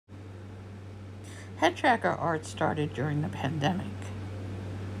Headtracker Art started during the pandemic.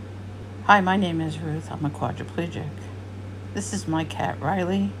 Hi, my name is Ruth. I'm a quadriplegic. This is my cat,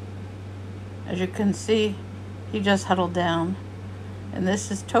 Riley. As you can see, he just huddled down. And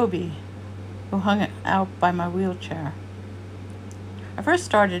this is Toby, who hung out by my wheelchair. I first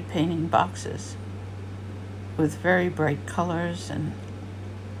started painting boxes with very bright colors and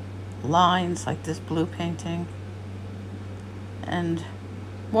lines like this blue painting, and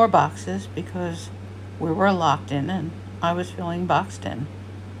more boxes because we were locked in and I was feeling boxed in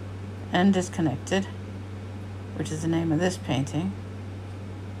and disconnected, which is the name of this painting.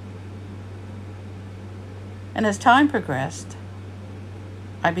 And as time progressed,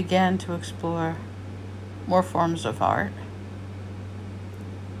 I began to explore more forms of art,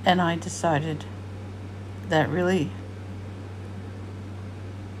 and I decided that really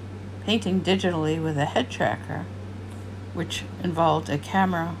painting digitally with a head tracker, which involved a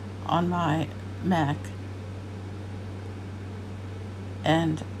camera on my Mac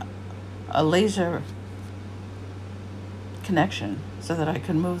and a laser connection so that I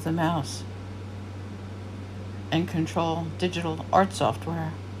could move the mouse and control digital art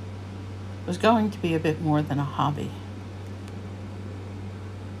software, was going to be a bit more than a hobby.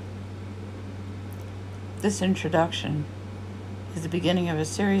 This introduction is the beginning of a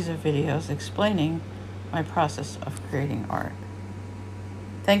series of videos explaining my process of creating art.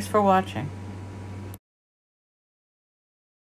 Thanks for watching.